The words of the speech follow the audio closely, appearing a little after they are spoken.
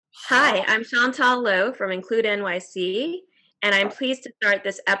Hi, I'm Chantal Lowe from Include NYC, and I'm pleased to start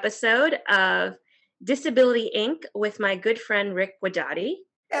this episode of Disability Inc. with my good friend Rick Wadati.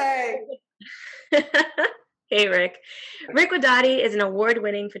 Hey. Hey, Rick. Rick Wadati is an award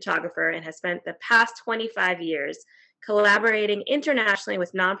winning photographer and has spent the past 25 years collaborating internationally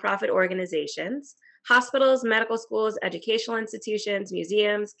with nonprofit organizations, hospitals, medical schools, educational institutions,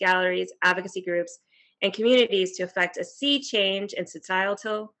 museums, galleries, advocacy groups, and communities to effect a sea change in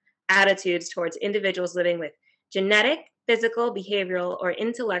societal attitudes towards individuals living with genetic, physical, behavioral, or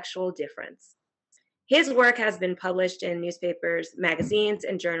intellectual difference. His work has been published in newspapers, magazines,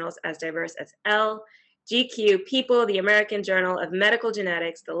 and journals as diverse as Elle, GQ, People, the American Journal of Medical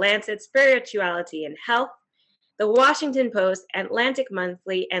Genetics, The Lancet, Spirituality and Health, The Washington Post, Atlantic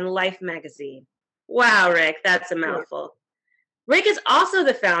Monthly, and Life magazine. Wow, Rick, that's a mouthful. Rick is also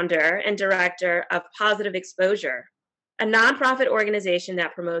the founder and director of Positive Exposure, a nonprofit organization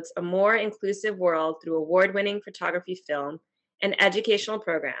that promotes a more inclusive world through award-winning photography, film, and educational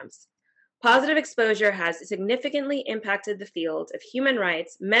programs. Positive Exposure has significantly impacted the fields of human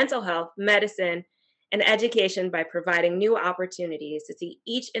rights, mental health, medicine, and education by providing new opportunities to see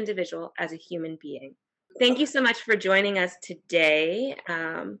each individual as a human being. Thank you so much for joining us today.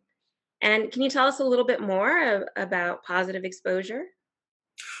 And can you tell us a little bit more about Positive Exposure?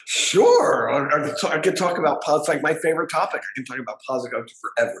 Sure. I could talk about politics, like my favorite topic. I can talk about politics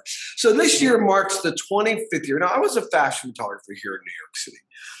forever. So this year marks the 25th year. Now, I was a fashion photographer here in New York City.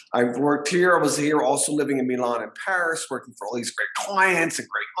 I worked here. I was here also living in Milan and Paris, working for all these great clients and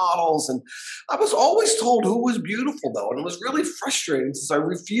great models. And I was always told who was beautiful, though. And it was really frustrating since I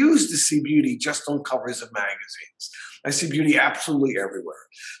refused to see beauty just on covers of magazines. I see beauty absolutely everywhere.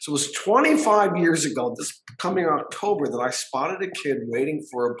 So it was 25 years ago, this coming October, that I spotted a kid waiting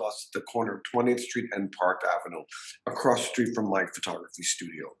for a bus at the corner of 20th Street and Park Avenue, across the street from my photography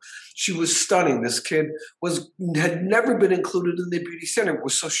studio. She was stunning. This kid had never been included in the beauty center. What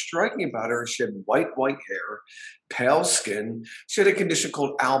was so striking about her, she had white hair, pale skin. She had a condition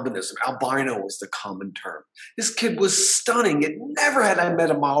called albinism. Albino was the common term. This kid was stunning. It never had I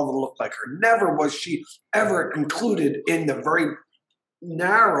met a model that looked like her. Never was she ever included in the very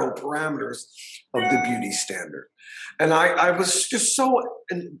narrow parameters of the beauty standard. And I was just so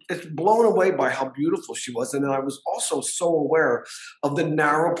blown away by how beautiful she was. And then I was also so aware of the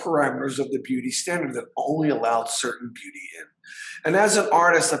narrow parameters of the beauty standard that only allowed certain beauty in. And as an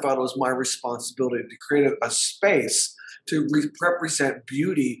artist, I thought it was my responsibility to create a space to represent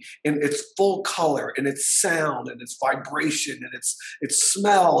beauty in its full color, in its sound, and its vibration, and its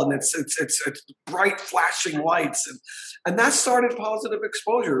smell, and its bright flashing lights, and that started Positive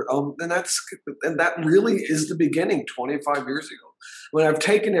Exposure, and that really is the beginning 25 years ago. When I've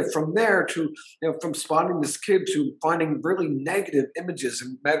taken it from there to, from spotting this kid to finding really negative images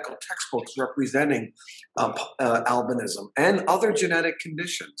in medical textbooks representing albinism and other genetic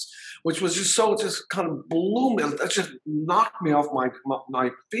conditions, which was just kind of blew me. That just knocked me off my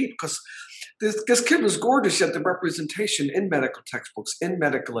feet because this kid was gorgeous, yet the representation in medical textbooks, in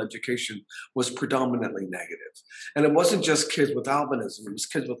medical education, was predominantly negative. And it wasn't just kids with albinism, it was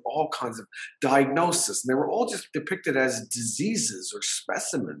kids with all kinds of diagnoses. And they were all just depicted as diseases or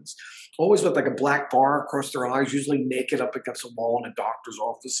specimens, always with like a black bar across their eyes, usually naked up against a wall in a doctor's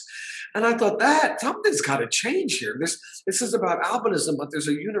office. And I thought, that something's got to change here. This is about albinism, but there's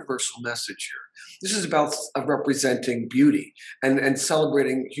a universal message here. This is about representing beauty and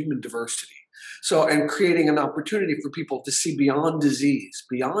celebrating human diversity. So, and creating an opportunity for people to see beyond disease,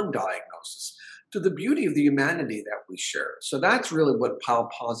 beyond diagnosis, to the beauty of the humanity that we share. So that's really what how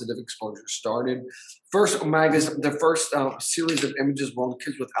Positive Exposure started. The first series of images were on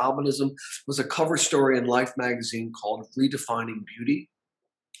kids with albinism was a cover story in Life magazine called Redefining Beauty.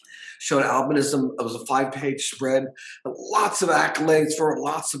 Showed albinism. It was a 5-page spread, lots of accolades for it,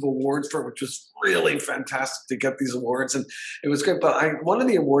 lots of awards for it, which was really fantastic to get these awards. And it was good. But one of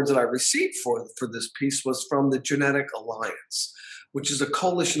the awards that I received for this piece was from the Genetic Alliance, which is a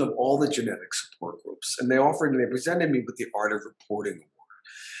coalition of all the genetic support groups. And they presented me with the Art of Reporting Award.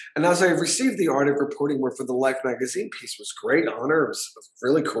 And as I received the Art of Reporting Award for the Life magazine piece, was great honor. It was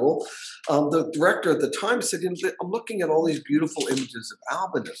really cool. The director at the time said, I'm looking at all these beautiful images of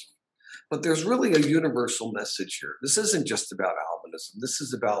albinism, but there's really a universal message here. This isn't just about albinism. This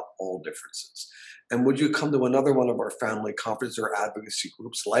is about all differences. And would you come to another one of our family conferences or advocacy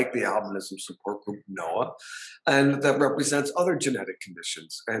groups like the Albinism Support Group, NOAA, and that represents other genetic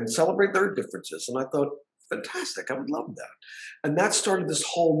conditions and celebrate their differences? And I thought, fantastic, I would love that. And that started this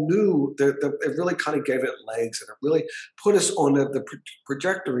whole new, it really kind of gave it legs, and it really put us on the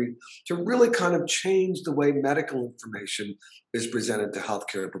trajectory to really kind of change the way medical information is presented to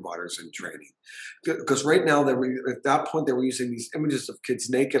healthcare providers in training. Because right now, at that point, they were using these images of kids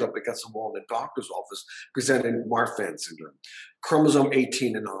naked up against the wall in the doctor's office, presenting Marfan syndrome, chromosome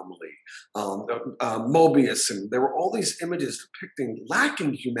 18 anomaly, Mobius, and there were all these images depicting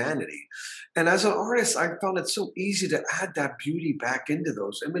lacking humanity. And as an artist, I found it so easy to add that beauty back into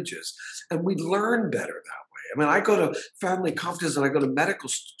those images, and we learn better that way. I mean, I go to family conferences and I go to medical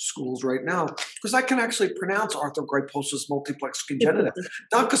schools right now because I can actually pronounce arthrogryposis multiplex congenita,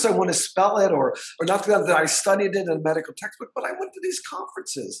 not because I want to spell it or not that I studied it in a medical textbook, but I went to these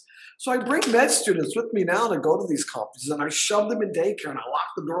conferences. So I bring med students with me now to go to these conferences, and I shove them in daycare and I lock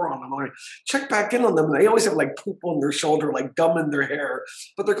the door on them and I check back in on them. And they always have like poop on their shoulder, like gum in their hair,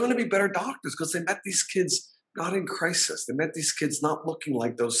 but they're going to be better doctors because they met these kids not in crisis. They met these kids not looking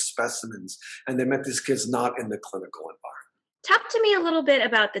like those specimens, and they met these kids not in the clinical environment. Talk to me a little bit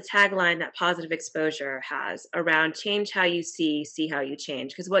about the tagline that Positive Exposure has around change how you see how you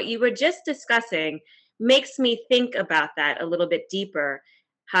change. Because what you were just discussing makes me think about that a little bit deeper,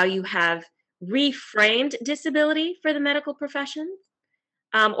 how you have reframed disability for the medical profession,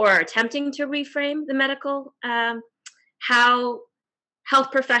 or are attempting to reframe the medical, how health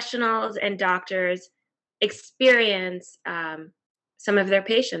professionals and doctors experience some of their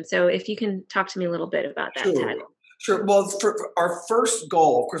patients. So if you can talk to me a little bit about that tagline. Sure. Well, for our first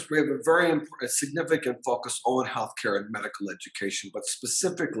goal, of course, we have a significant focus on healthcare and medical education, but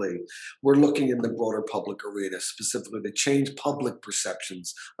specifically, we're looking in the broader public arena, specifically to change public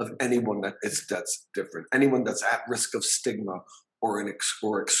perceptions of anyone that's different, anyone that's at risk of stigma or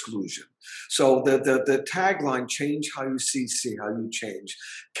exclusion. So the tagline, change how you see how you change,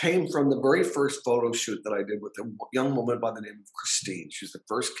 came from the very first photo shoot that I did with a young woman by the name of Christine. She was the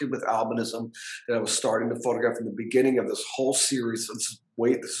first kid with albinism that I was starting to photograph in the beginning of this whole series.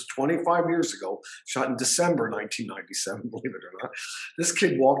 This is 25 years ago, shot in December 1997, believe it or not. This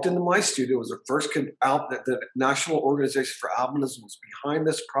kid walked into my studio. It was the first kid out. That the National Organization for Albinism was behind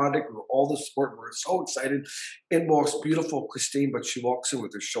this project. We were all the support. We were so excited. In walks beautiful Christine, but she walks in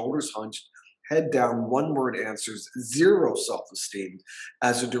with her shoulders hunched, head down, one-word answers, zero self-esteem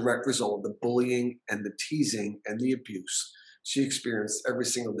as a direct result of the bullying and the teasing and the abuse she experienced every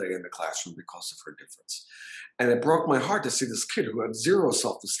single day in the classroom because of her difference. And it broke my heart to see this kid who had zero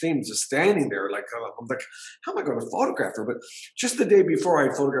self-esteem just standing there like, I'm like, how am I going to photograph her? But just the day before, I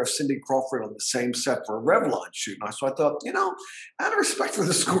had photographed Cindy Crawford on the same set for a Revlon shoot. And so I thought, out of respect for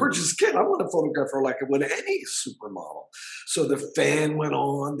this gorgeous kid, I want to photograph her like I would any supermodel. So the fan went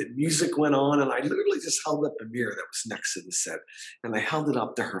on, the music went on, and I literally just held up a mirror that was next to the set. And I held it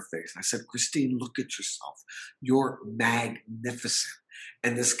up to her face. I said, Christine, look at yourself. You're magnificent.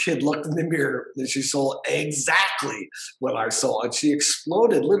 And this kid looked in the mirror and she saw exactly what I saw. And she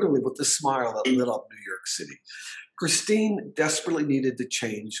exploded literally with a smile that lit up New York City. Christine desperately needed to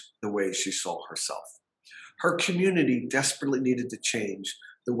change the way she saw herself. Her community desperately needed to change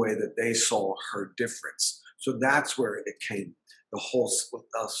the way that they saw her difference. So that's where it came. The whole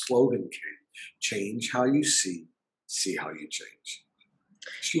slogan came. Change how you see how you change.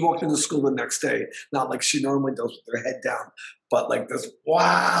 She walked into school the next day, not like she normally does with her head down, but like this,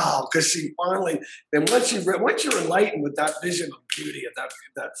 wow, because she finally, then once you're enlightened with that vision of beauty,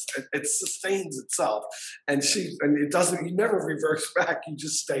 it sustains itself. And you never reverse back, you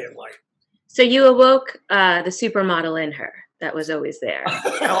just stay enlightened. So you awoke the supermodel in her that was always there.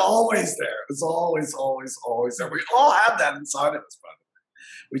 Always there. It's always there. We all have that inside of us, by the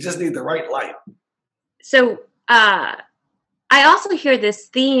way. We just need the right light. So, I also hear this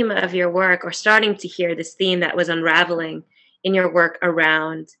theme of your work, or starting to hear this theme that was unraveling in your work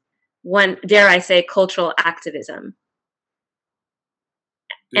around dare I say, cultural activism.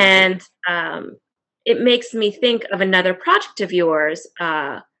 Mm-hmm. And it makes me think of another project of yours,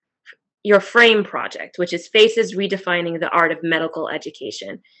 your FRAME project, which is Faces Redefining the Art of Medical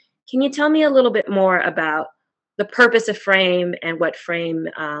Education. Can you tell me a little bit more about the purpose of FRAME and what FRAME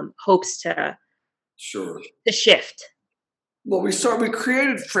hopes to shift? Well, we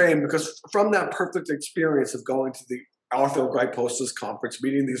created FRAME because from that perfect experience of going to the arthrogryposis conference,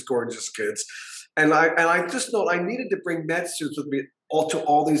 meeting these gorgeous kids, and I just know I needed to bring med students with me to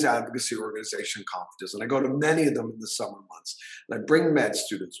all these advocacy organization conferences, and I go to many of them in the summer months. And I bring med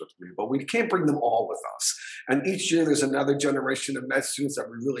students with me, but we can't bring them all with us. And each year there's another generation of med students that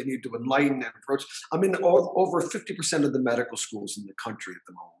we really need to enlighten and approach. I'm in over 50% of the medical schools in the country at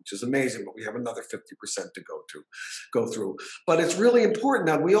the moment, which is amazing, but we have another 50% to go through. But it's really important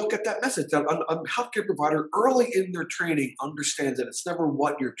that we all get that message that a healthcare provider early in their training understands that it's never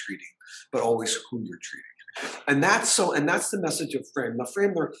what you're treating, but always who you're treating. And that's the message of Frame. Now,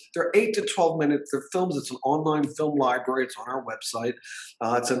 Frame, they're 8 to 12 minutes. They're films. It's an online film library. It's on our website.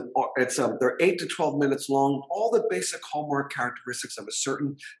 They're 8 to 12 minutes long. All the basic hallmark characteristics of a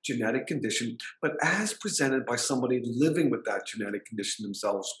certain genetic condition, but as presented by somebody living with that genetic condition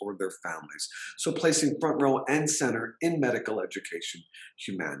themselves or their families. So placing front row and center in medical education,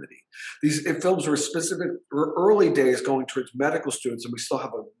 humanity. These films were specific early days going towards medical students, and we still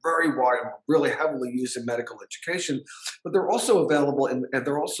have a very wide, really heavily used in medical education, but they're also available and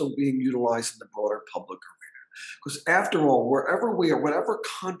they're also being utilized in the broader public arena. Because after all, wherever we are, whatever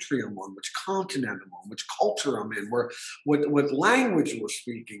country I'm on, which continent I'm on, which culture I'm in, what language we're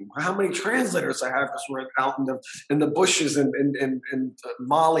speaking, how many translators I have because we're out in the bushes in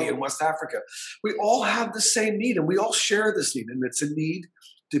Mali and West Africa, we all have the same need and we all share this need. And it's a need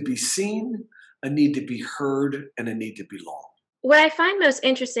to be seen, a need to be heard, and a need to belong. What I find most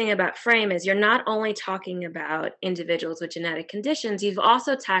interesting about Frame is you're not only talking about individuals with genetic conditions, you've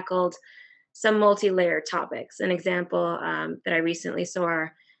also tackled some multi-layered topics. An example that I recently saw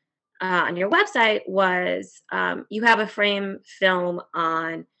on your website was you have a Frame film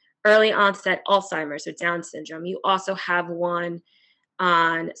on early onset Alzheimer's or Down syndrome. You also have one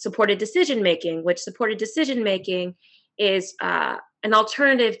on supported decision making, which supported decision making is an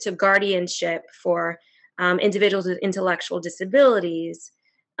alternative to guardianship for individuals with intellectual disabilities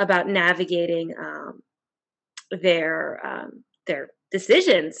about navigating their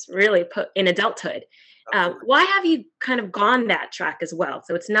decisions really put in adulthood. Why have you kind of gone that track as well?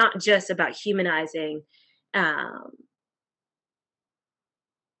 So it's not just about humanizing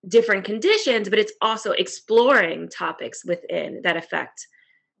different conditions, but it's also exploring topics within that affect.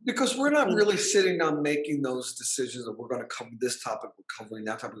 Because we're not really sitting down making those decisions that we're going to cover this topic, we're covering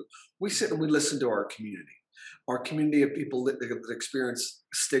that topic. We sit and we listen to our community of people that experience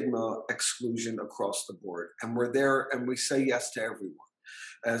stigma, exclusion across the board. And we're there and we say yes to everyone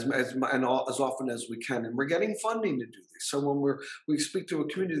as often as we can. And we're getting funding to do this. So when we speak to a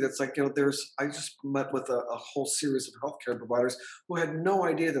community that's like, I just met with a whole series of healthcare providers who had no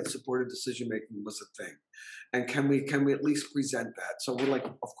idea that supported decision making was a thing. And can we at least present that? So we're like,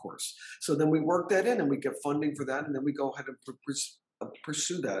 of course. So then we work that in and we get funding for that. And then we go ahead and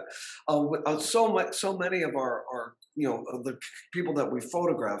pursue that. So many of our the people that we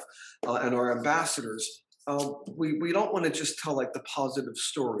photograph and our ambassadors, we don't want to just tell like the positive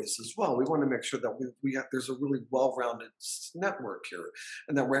stories as well. We want to make sure that there's a really well-rounded network here,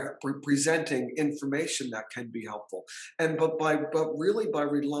 and that we're presenting information that can be helpful. But really by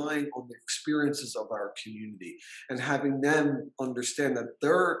relying on the experiences of our community and having them understand that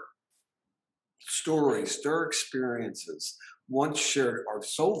their stories, their experiences, once shared, are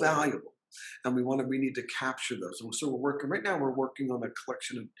so valuable, and we need to capture those. And so we're working on a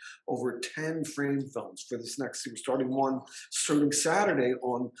collection of over 10 Frame films for this next year. We're starting Saturday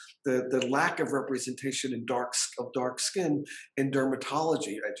on the lack of representation in dark skin in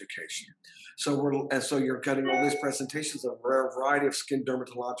dermatology education. So you're getting all these presentations of a variety of skin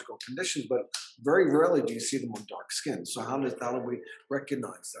dermatological conditions, but very rarely do you see them on dark skin. So how do we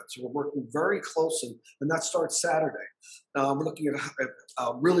recognize that? So we're working very closely, and that starts Saturday. We're looking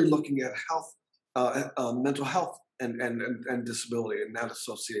at health, mental health, and disability, and that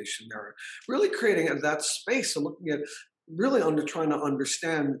association there. Really creating that space and looking at trying to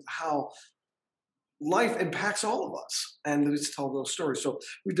understand how life impacts all of us, and let's tell those stories. So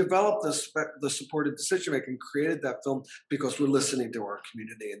we developed the supported decision making, created that film because we're listening to our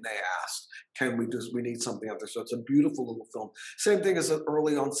community, and they asked, we need something out there. So it's a beautiful little film. Same thing as an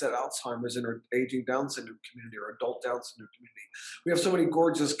early onset Alzheimer's in our aging Down syndrome community or adult Down syndrome community. We have so many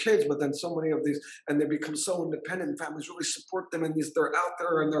gorgeous kids, but then so many of these, and they become so independent, and families really support them, and they're out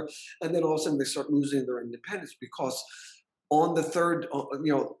there, and then all of a sudden they start losing their independence because on the third,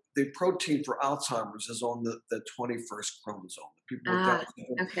 the protein for Alzheimer's is on the 21st chromosome. People with Down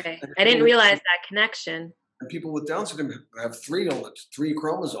syndrome, okay. I didn't realize that connection. And people with Down syndrome have three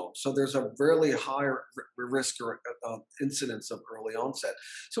chromosomes. So there's a really higher risk or incidence of early onset.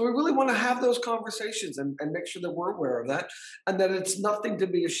 So we really want to have those conversations and make sure that we're aware of that, and that it's nothing to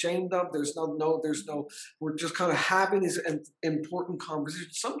be ashamed of. We're just kind of having these important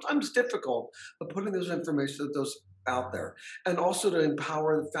conversations, sometimes difficult, but putting those out there, and also to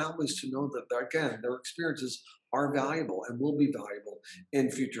empower the families to know that again, their experiences are valuable and will be valuable in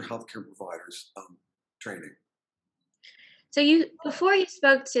future healthcare providers training. So before you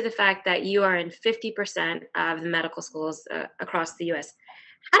spoke to the fact that you are in 50% of the medical schools across the U.S.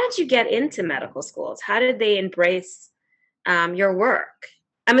 How did you get into medical schools? How did they embrace your work?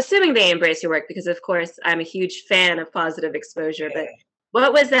 I'm assuming they embrace your work because, of course, I'm a huge fan of positive exposure. But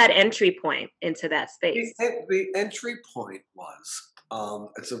What was that entry point into that The, space? the entry point was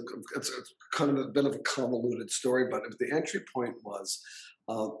it's kind of a bit of a convoluted story, but the entry point was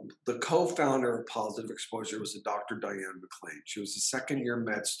uh, the co-founder of Positive Exposure was a Dr. Diane McLean. She was a second-year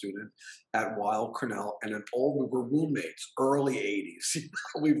med student at Weill Cornell, and we were roommates, early '80s.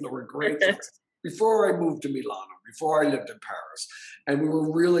 We were great friends before I moved to Milano, before I lived in Paris, and we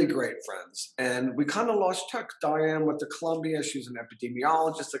were really great friends. And we kind of lost touch. Diane went to Columbia. She was an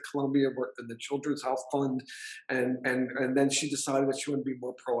epidemiologist at Columbia, worked in the Children's Health Fund, and then she decided that she wanted to be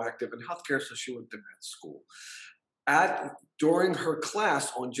more proactive in healthcare, so she went to med school. At During her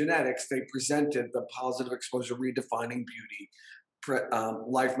class on genetics, they presented the Positive Exposure Redefining Beauty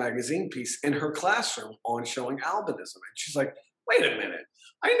Life magazine piece in her classroom on showing albinism, and she's like, "Wait a minute,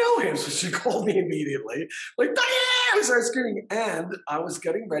 I know him." So she called me immediately, like, "Diane!" I started screaming, and I was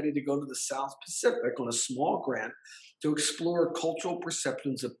getting ready to go to the South Pacific on a small grant to explore cultural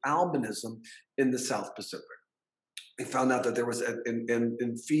perceptions of albinism in the South Pacific. They found out that there was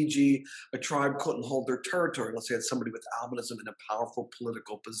in Fiji, a tribe couldn't hold their territory unless they had somebody with albinism in a powerful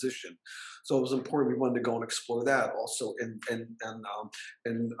political position. So it was important. We wanted to go and explore that. Also, in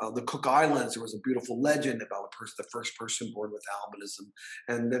the Cook Islands, there was a beautiful legend about the first person born with albinism.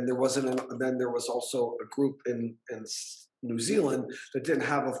 And then then there was also a group in New Zealand that didn't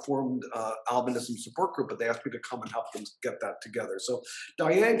have a formed albinism support group, but they asked me to come and help them get that together. So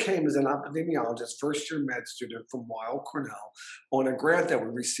Diane came as an epidemiologist, first year med student from Weill Cornell, on a grant that we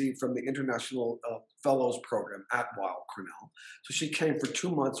received from the International Fellows Program at Weill Cornell. So she came for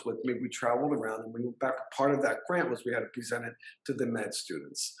 2 months with me. We traveled around, and we went back. Part of that grant was we had to present it to the med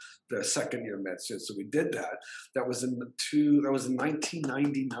students, the second year med students. So we did that. That was in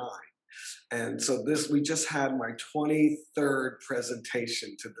 1999. And so we just had my 23rd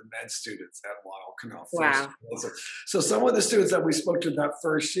presentation to the med students at Weill Canal first. Wow. So some of the students that we spoke to that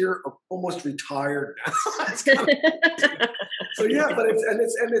first year are almost retired now. It's kind of so yeah, but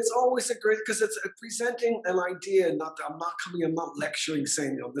it's always a great because it's presenting an idea. Not that I'm not lecturing,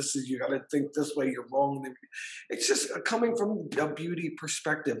 saying, "Oh, this is you got to think this way, you're wrong." It's just coming from a beauty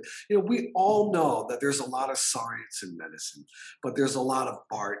perspective. We all know that there's a lot of science in medicine, but there's a lot of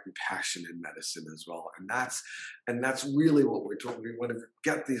art and passion in medicine as well, and that's really what we're doing. We want to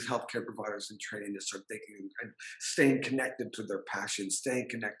get these healthcare providers in training to start thinking and staying connected to their passion, staying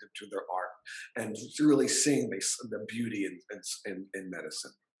connected to their art, and really seeing the beauty in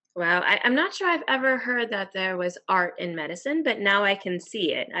medicine. Wow, I'm not sure I've ever heard that there was art in medicine, but now I can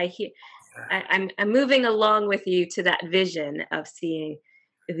see it. I'm moving along with you to that vision of seeing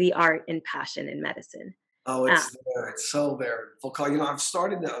the art and passion in medicine. Oh, Uh, it's there. It's so there. Full call. I've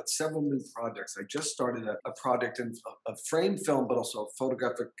started several new projects. I just started a project in a frame film, but also a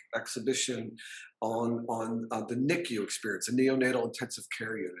photographic exhibition on the NICU experience, a neonatal intensive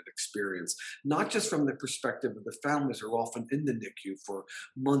care unit experience. Not just from the perspective of the families who are often in the NICU for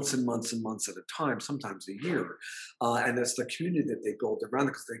months and months and months at a time, sometimes a year, and it's the community that they build around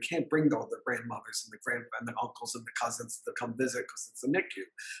it because they can't bring all the grandmothers and the uncles and the cousins to come visit because it's a NICU.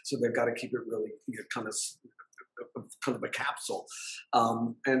 So they've got to keep it really kind of a capsule.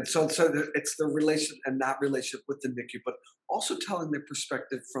 And so it's the relation and that relationship with the NICU, but also telling the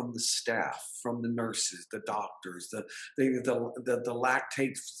perspective from the staff, from the nurses, the doctors, the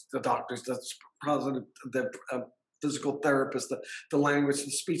lactate, the doctors, the physical therapists, the language,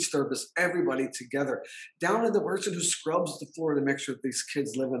 the speech therapists, everybody together, down to the person who scrubs the floor to make sure that these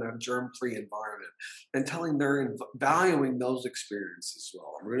kids live in a germ-free environment, and telling valuing those experiences as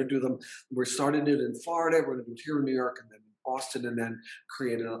well. And we're going to do them. We're starting it in Florida. We're going to do it here in New York, and then in Boston, and then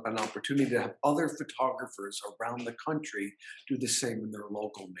create an opportunity to have other photographers around the country do the same in their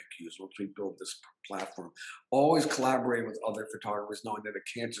local NICUs once we build this platform. Always collaborating with other photographers, knowing that it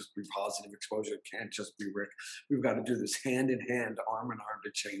can't just be Positive Exposure, it can't just be Rick. We've got to do this hand in hand, arm in arm,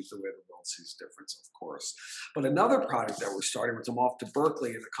 to change the way the world sees difference, of course. But another project that we're starting, which I'm off to Berkeley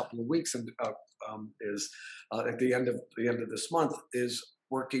in a couple of weeks, and is at the end of this month, is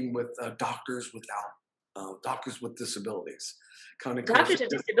working with doctors with disabilities. Kind of Doctors with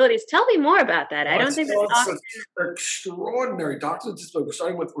disabilities. Tell me more about that. I don't think that's often. extraordinary. Doctors with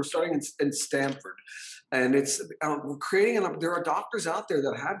disabilities. We're starting in Stanford, and we're creating there are doctors out there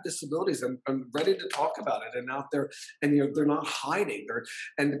that have disabilities and ready to talk about it, and out there, and they're not hiding.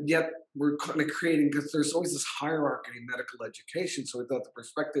 And yet we're kind of creating, because there's always this hierarchy in medical education. So we thought the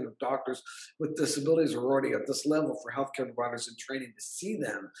perspective of doctors with disabilities are already at this level for healthcare providers in training to see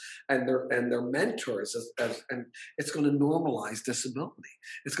them and their mentors and it's going to normalize normalize disability.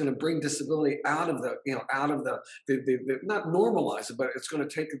 It's going to bring disability out of the, out of the not normalize it, but it's going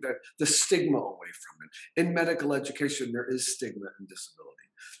to take the stigma away from it. In medical education, there is stigma and disability.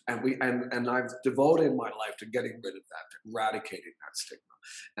 And I've devoted my life to getting rid of that, to eradicating that stigma.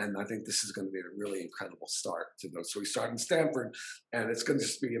 And I think this is going to be a really incredible start to those. So we start in Stanford, and it's going to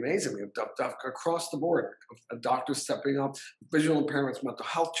just be amazing. We have across the board, doctors stepping up, visual impairments, mental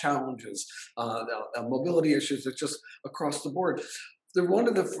health challenges, mobility issues. It's just across the board. One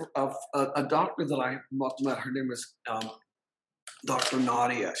of a doctor that I met, her name was Dr.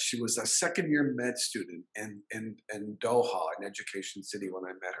 Nadia. She was a second-year med student in Doha, in Education City, when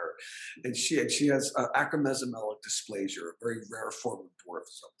I met her, and she has acromesomelic dysplasia, a very rare form of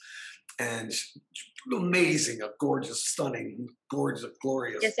dwarfism, and amazing, a gorgeous, stunning, gorgeous,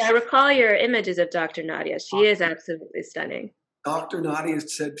 glorious. Yes, I recall your images of Dr. Nadia. She is absolutely stunning. Dr. Nadia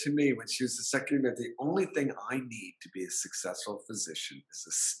said to me when she was a second year, the only thing I need to be a successful physician is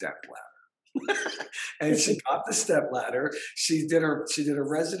a step ladder. And she got the step ladder. She did a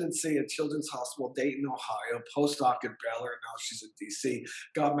residency at Children's Hospital, Dayton, Ohio, postdoc at Baylor. Now she's in DC.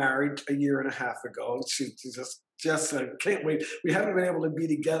 Got married a year and a half ago. She just can't wait. We haven't been able to be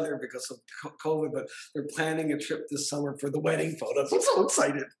together because of COVID, but they're planning a trip this summer for the wedding photos. I'm so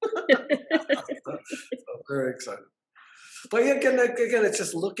excited. So very excited. But again, it's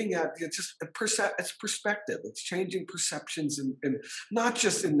just looking at it's perspective. It's changing perceptions, in not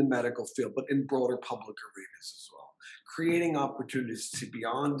just in the medical field, but in broader public arenas as well. Creating opportunities to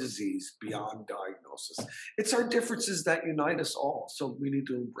beyond disease, beyond diagnosis. It's our differences that unite us all. So we need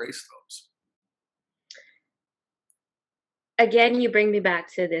to embrace those. Again, you bring me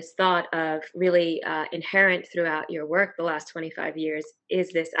back to this thought of really inherent throughout your work the last 25 years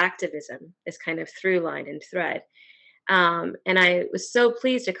is this activism, this kind of through line and thread. And I was so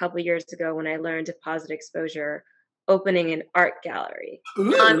pleased a couple years ago when I learned of Positive Exposure opening an art gallery on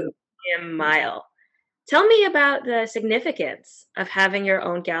Museum Mile. Tell me about the significance of having your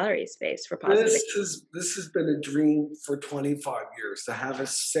own gallery space for Positive Exposure. This has been a dream for 25 years, to have a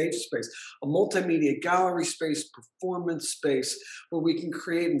safe space, a multimedia gallery space, performance space where we can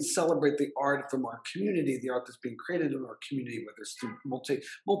create and celebrate the art from our community, the art that's being created in our community, whether it's through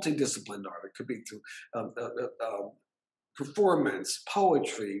multidisciplined art. It could be through performance,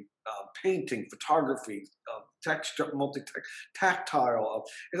 poetry, painting, photography, texture, tactile,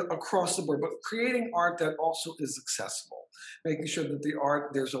 across the board, but creating art that also is accessible, making sure that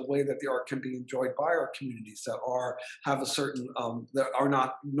there's a way that the art can be enjoyed by our communities that have a certain, that are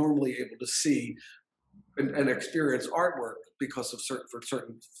not normally able to see and experience artwork because of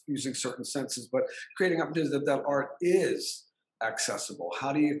using certain senses, but creating opportunities that art is accessible.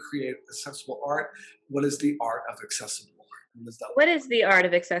 How do you create accessible art? What is the art of accessible art? What is the art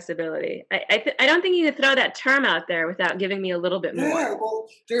of accessibility? I don't think you can throw that term out there without giving me a little bit more. Yeah, well,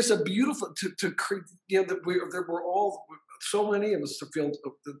 there's a beautiful to create. There were all so many of us to feel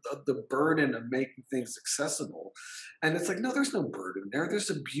the burden of making things accessible, and it's like, no, there's no burden there. There's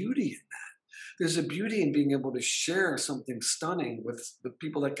a beauty in that. There's a beauty in being able to share something stunning with the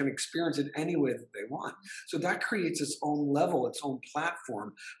people that can experience it any way that they want. So that creates its own level, its own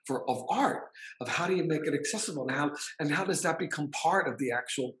platform of art, of how do you make it accessible, and how does that become part of the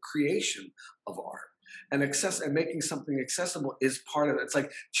actual creation of art. And making something accessible is part of it. It's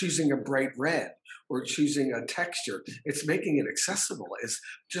like choosing a bright red or choosing a texture. It's making it accessible. It's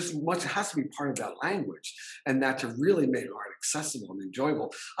just much, it has to be part of that language, and that to really make art accessible and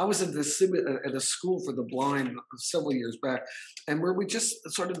enjoyable. I was at a school for the blind several years back, and where we just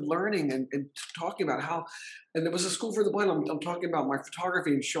started learning and talking about how, and there was a school for the blind. I'm talking about my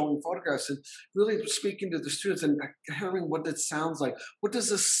photography and showing photographs and really speaking to the students and hearing what it sounds like. What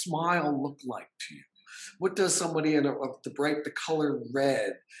does a smile look like to you? What does somebody in the color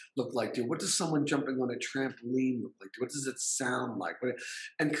red look like to you? What does someone jumping on a trampoline look like to you? What does it sound like?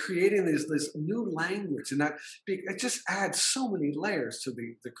 And creating this new language, and it just adds so many layers to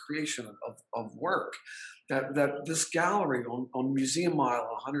the creation of work. That this gallery on Museum Mile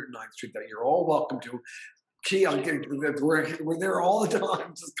on 109th Street that you're all welcome to. We're there all the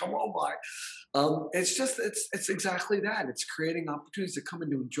time. Just come on by. It's exactly that. It's creating opportunities to come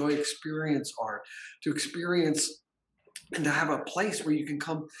and to enjoy, experience art, to experience and to have a place where you can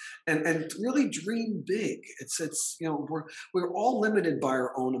come and really dream big. We're all limited by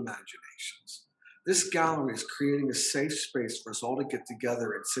our own imaginations. This gallery is creating a safe space for us all to get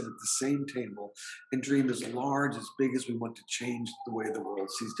together and sit at the same table and dream as large, as big as we want to change the way the world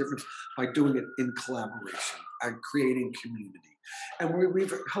sees difference by doing it in collaboration and creating community. And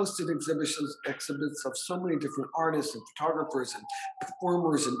we've hosted exhibits of so many different artists and photographers and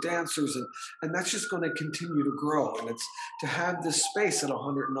performers and dancers, and that's just going to continue to grow. And it's to have this space at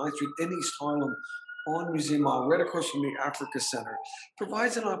 109th Street in East Harlem on Museum Mall, right across from the Africa Center,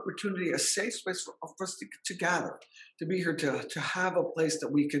 provides an opportunity, a safe space for us to gather, to be here, to have a place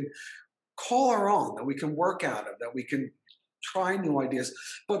that we can call our own, that we can work out of, that we can try new ideas.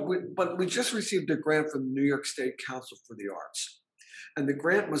 But we just received a grant from the New York State Council for the Arts. And the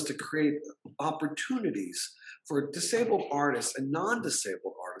grant was to create opportunities for disabled artists and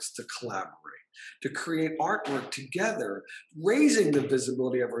non-disabled artists to collaborate, to create artwork together, raising the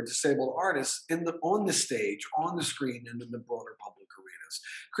visibility of our disabled artists on the stage, on the screen, and in the broader public arenas,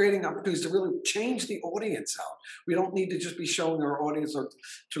 creating opportunities to really change the audience out. We don't need to just be showing our audience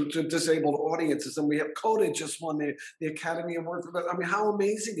to disabled audiences. And we have Coda just won the Academy Award for that. I mean, how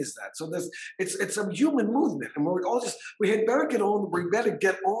amazing is that? So it's a human movement, and we had better get on. We better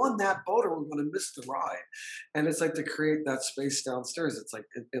get on that boat, or we're going to miss the ride. And it's like to create that space downstairs. It's like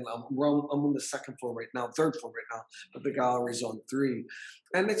I'm on the second floor right now, third floor right now, but the gallery's on 3.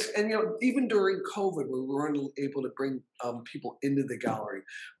 And even during COVID, when we weren't able to bring people into the gallery,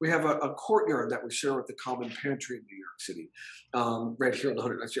 we have a courtyard that we share with the Common Pantry in New York City, right here on the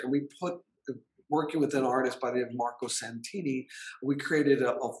 109th Street. And we working with an artist by the name of Marco Santini, we created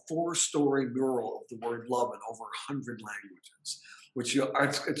a 4-story mural of the word love in over 100 languages, which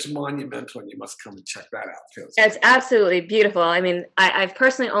it's monumental, and you must come and check that out too. It's absolutely beautiful. I mean, I've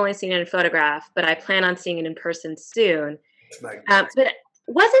personally only seen it in photograph, but I plan on seeing it in person soon. But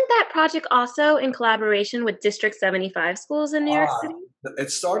wasn't that project also in collaboration with District 75 schools in New York City? It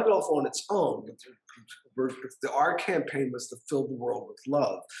started off on its own. Our campaign was to fill the world with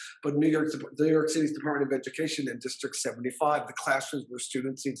love, but New York City's Department of Education and District 75, the classrooms where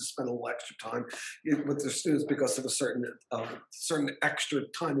students need to spend a little extra time with their students because of a certain extra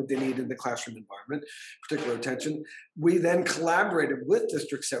time that they need in the classroom environment, particular attention. We then collaborated with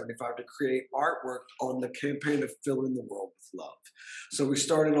District 75 to create artwork on the campaign of filling the world with love. So we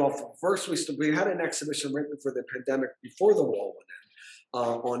started off first. We had an exhibition right before the pandemic, before the wall went in.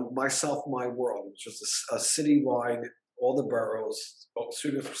 On Myself, My World, which was a citywide, all the boroughs,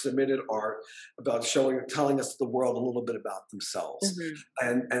 students submitted art about telling us the world a little bit about themselves.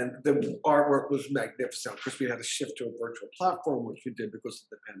 Mm-hmm. And the artwork was magnificent. Of course, we had to shift to a virtual platform, which we did because of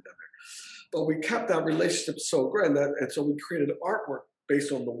the pandemic. But we kept that relationship so great, and so we created artwork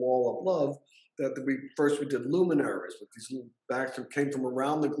based on the Wall of Love. We did luminaries with these little bags that came from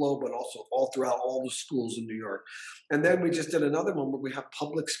around the globe, but also all throughout all the schools in New York. And then we just did another one where we have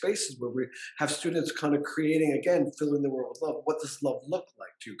public spaces where we have students kind of creating, again, filling the world with love. What does love look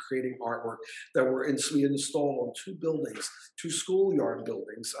like to creating artwork that we installed on 2 buildings, 2 schoolyard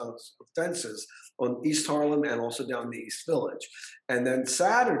buildings, fences on East Harlem and also down the East Village. And then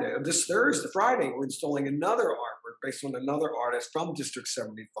Friday, we're installing another artwork based on another artist from District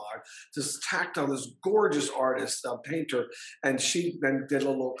 75, just tacked on this gorgeous artist, painter, and she then did a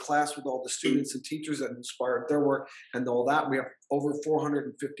little class with all the students and teachers that inspired their work and all that. We have over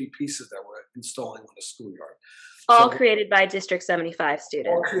 450 pieces that we're installing on the schoolyard. All created by District 75 students.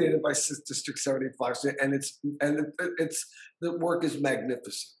 All created by District 75 students, and the work is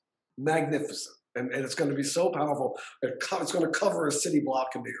magnificent, magnificent. And it's going to be so powerful. It's going to cover a city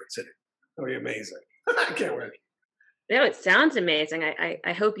block in New York City. It'll be amazing. I can't wait. No, it sounds amazing.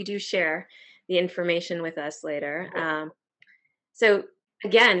 I hope you do share the information with us later. So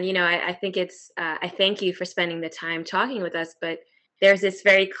again, I think I thank you for spending the time talking with us, but there's this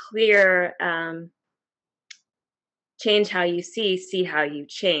very clear change how you see how you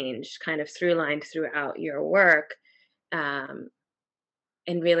change kind of through line throughout your work.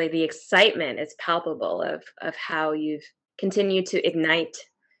 And really the excitement is palpable of how you've continued to ignite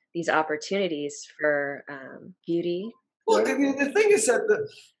these opportunities for beauty. Look, I mean, the thing is that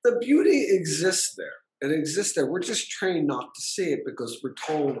the beauty exists there. It exists there. We're just trained not to see it because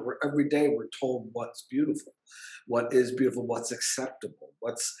every day we're told what's beautiful, what is beautiful, what's acceptable,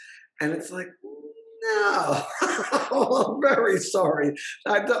 and it's like, no, I'm very sorry.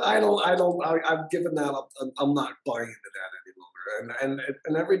 I've given that up. I'm not buying into that any longer.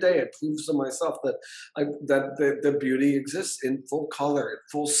 And every day it proves to myself that the beauty exists in full color, in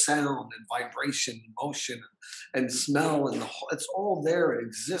full sound and vibration, motion and smell, and it's all there. It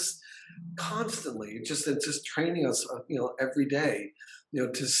exists constantly. It's just training us, every day,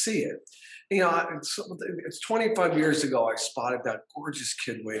 to see it. It's 25 years ago I spotted that gorgeous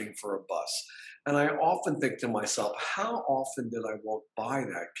kid waiting for a bus. And I often think to myself, how often did I walk by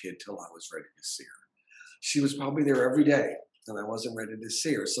that kid till I was ready to see her? She was probably there every day, and I wasn't ready to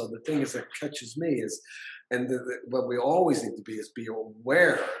see her. So the thing is that catches me is And what we always need to be is be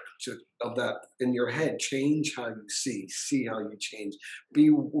aware of that in your head. Change how you see how you change.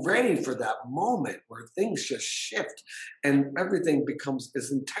 Be ready for that moment where things just shift and everything becomes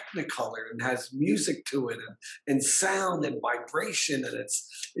is in technicolor and has music to it and sound and vibration and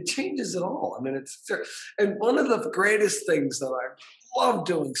it changes it all. I mean, and one of the greatest things that I love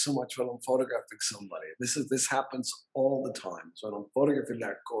doing so much when I'm photographing somebody. This happens all the time. So when I'm photographing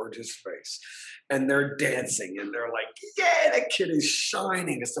that gorgeous face, and they're dancing, and they're like, "Yeah, that kid is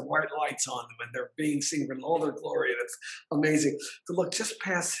shining." It's the white lights on them, and they're being seen in all their glory, and it's amazing to look just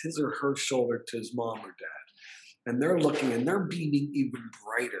past his or her shoulder to his mom or dad, and they're looking, and they're beaming even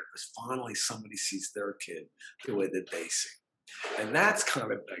brighter because finally somebody sees their kid the way that they see. And that's kind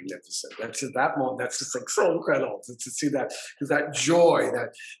of magnificent. That's just that moment. That's just like so incredible to see that because that joy,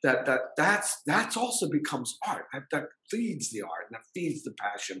 that's also becomes art. That feeds the art and that feeds the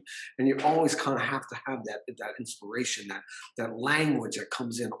passion. And you always kind of have to have that inspiration, that language that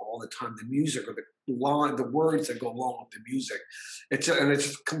comes in all the time, the music or the words that go along with the music. And it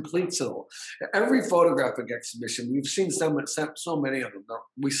just completes it all. Every photographic exhibition, we've seen so many of them.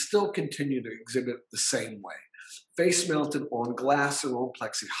 We still continue to exhibit the same way face mounted on glass or on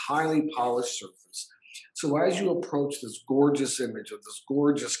plexi, highly polished surface. So as you approach this gorgeous image of this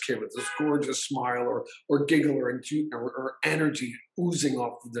gorgeous kid with this gorgeous smile or giggle or energy oozing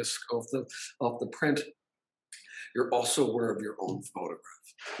off of this of the print, you're also aware of your own photograph,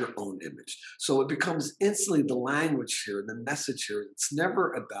 your own image. So it becomes instantly the language here, the message here. It's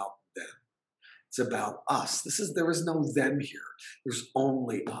never about them. It's about us. There is no them here. There's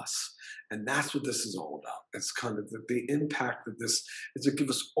only us. And that's what this is all about. It's kind of the impact of this is to give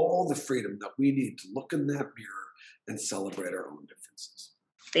us all the freedom that we need to look in that mirror and celebrate our own differences.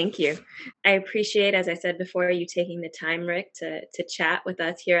 Thank you. I appreciate, as I said before, you taking the time, Rick, to chat with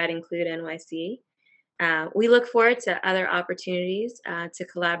us here at Include NYC. We look forward to other opportunities to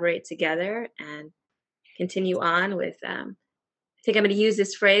collaborate together and continue on with, I think I'm going to use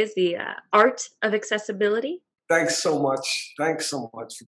this phrase, the art of accessibility. Thanks so much. Thanks so much for